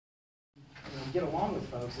get along with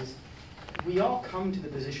folks is we all come to the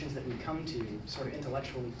positions that we come to sort of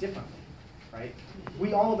intellectually differently, right?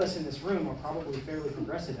 All of us in this room are probably fairly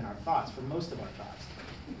progressive in our thoughts, for most of our thoughts.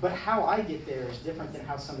 But how I get there is different than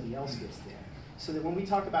how somebody else gets there. So that when we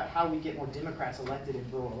talk about how we get more Democrats elected in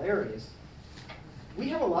rural areas, we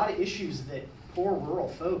have a lot of issues that poor rural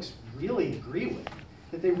folks really agree with,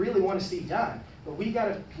 that they really want to see done. But we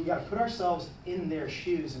gotta put ourselves in their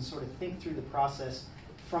shoes and sort of think through the process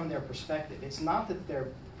from their perspective. It's not that they're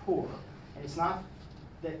poor, and it's not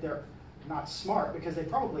that they're not smart, because they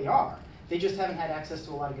probably are. They just haven't had access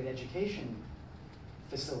to a lot of good education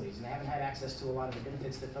facilities, and they haven't had access to a lot of the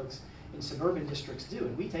benefits that folks in suburban districts do,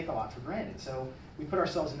 and we take a lot for granted. So we put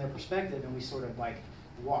ourselves in their perspective, and we sort of like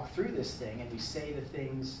walk through this thing, and we say the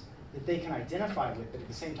things that they can identify with, but at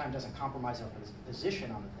the same time doesn't compromise our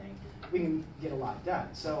position on the thing. We can get a lot done.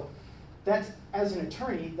 So that's, as an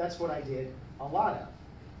attorney, that's what I did a lot of.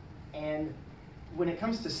 And when it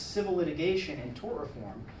comes to civil litigation and tort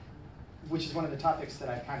reform, which is one of the topics that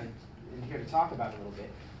I kind of am here to talk about a little bit,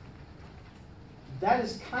 that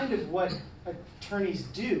is kind of what attorneys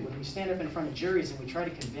do when we stand up in front of juries and we try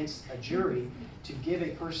to convince a jury to give a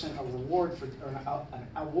person a reward for, or an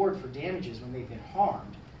award for damages when they've been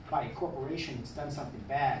harmed by a corporation that's done something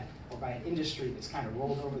bad, or by an industry that's kind of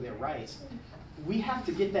rolled over their rights. We have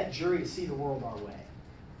to get that jury to see the world our way,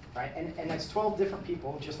 right? And that's 12 different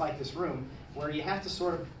people, just like this room, where you have to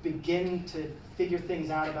sort of begin to figure things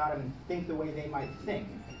out about them and think the way they might think.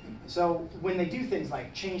 So when they do things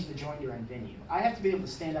like change the joinder and venue, I have to be able to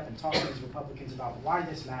stand up and talk to these Republicans about why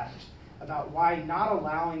this matters, about why not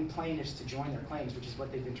allowing plaintiffs to join their claims, which is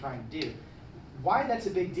what they've been trying to do, why that's a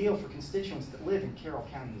big deal for constituents that live in Carroll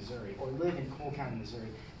County, Missouri, or live in Cole County, Missouri,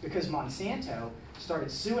 because Monsanto started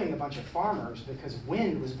suing a bunch of farmers because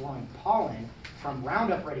wind was blowing pollen from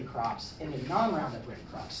Roundup-ready crops into non-Roundup-ready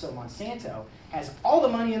crops. So Monsanto has all the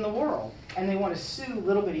money in the world, and they want to sue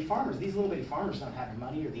little bitty farmers. These little bitty farmers don't have the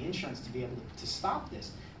money or the insurance to be able to stop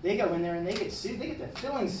this. They go in there and they get sued. They get the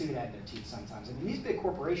filling suit out of their teeth sometimes. I mean, these big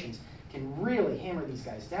corporations can really hammer these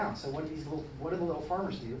guys down. So what do the little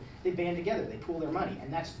farmers do? They band together, they pool their money,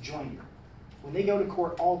 and that's joinder. When they go to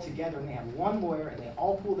court all together and they have one lawyer and they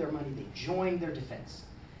all pool their money, they join their defense.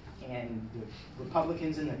 And the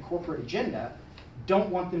Republicans in the corporate agenda don't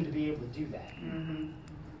want them to be able to do that. Mm-hmm.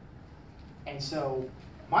 And so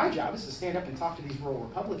my job is to stand up and talk to these rural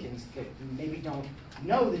Republicans that maybe don't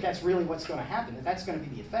know that that's really what's going to happen, that that's going to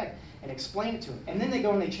be the effect, and explain it to them. And then they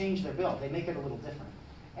go and they change their bill. They make it a little different.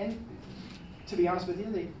 And to be honest with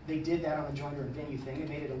you, they did that on the joinder and venue thing. They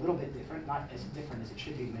made it a little bit different, not as different as it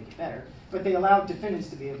should be to make it better, but they allowed defendants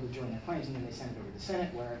to be able to join their claims, and then they sent it over to the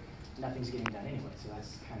Senate where nothing's getting done anyway, so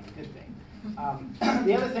that's kind of a good thing.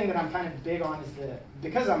 The other thing that I'm kind of big on is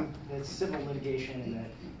because I'm the civil litigation and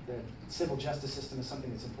the civil justice system is something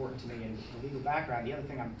that's important to me, and the legal background, the other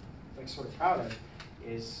thing I'm like sort of proud of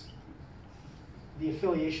is the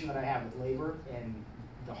affiliation that I have with labor and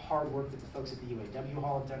the hard work that the folks at the UAW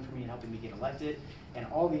Hall have done for me in helping me get elected, and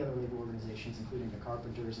all the other labor organizations, including the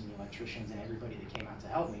carpenters and the electricians and everybody that came out to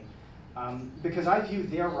help me, because I view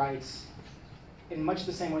their rights in much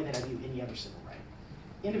the same way that I view any other civil right.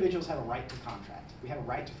 Individuals have a right to contract. We have a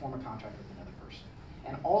right to form a contract with another person.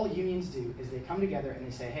 And all unions do is they come together and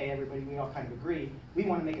they say, hey, everybody, we all kind of agree, we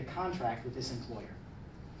want to make a contract with this employer.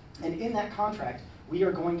 And in that contract, we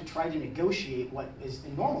are going to try to negotiate what is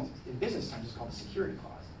in business terms is called a security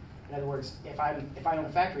clause. In other words, if I own a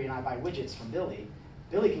factory and I buy widgets from Billy,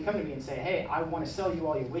 Billy can come to me and say, hey, I want to sell you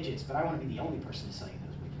all your widgets, but I want to be the only person to sell you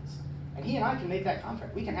those widgets. And he and I can make that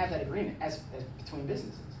contract. We can have that agreement as between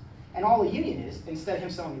businesses. And all a union is, instead of him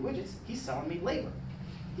selling me widgets, he's selling me labor.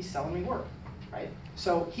 He's selling me work, right?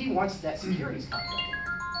 So he wants that securities contract.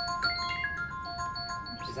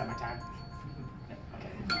 Is that my time?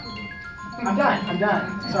 Okay. I'm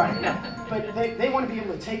done, sorry. But they want to be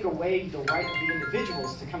able to take away the right of the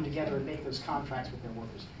individuals to come together and make those contracts with their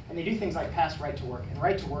workers. And they do things like pass right to work. And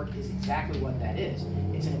right to work is exactly what that is.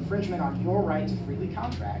 It's an infringement on your right to freely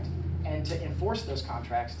contract and to enforce those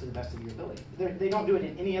contracts to the best of your ability. They don't do it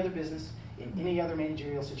in any other business, in any other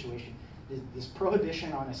managerial situation. This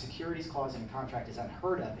prohibition on a securities clause in a contract is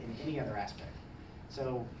unheard of in any other aspect.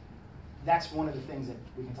 So that's one of the things that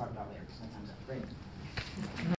we can talk about later, because sometimes that's great.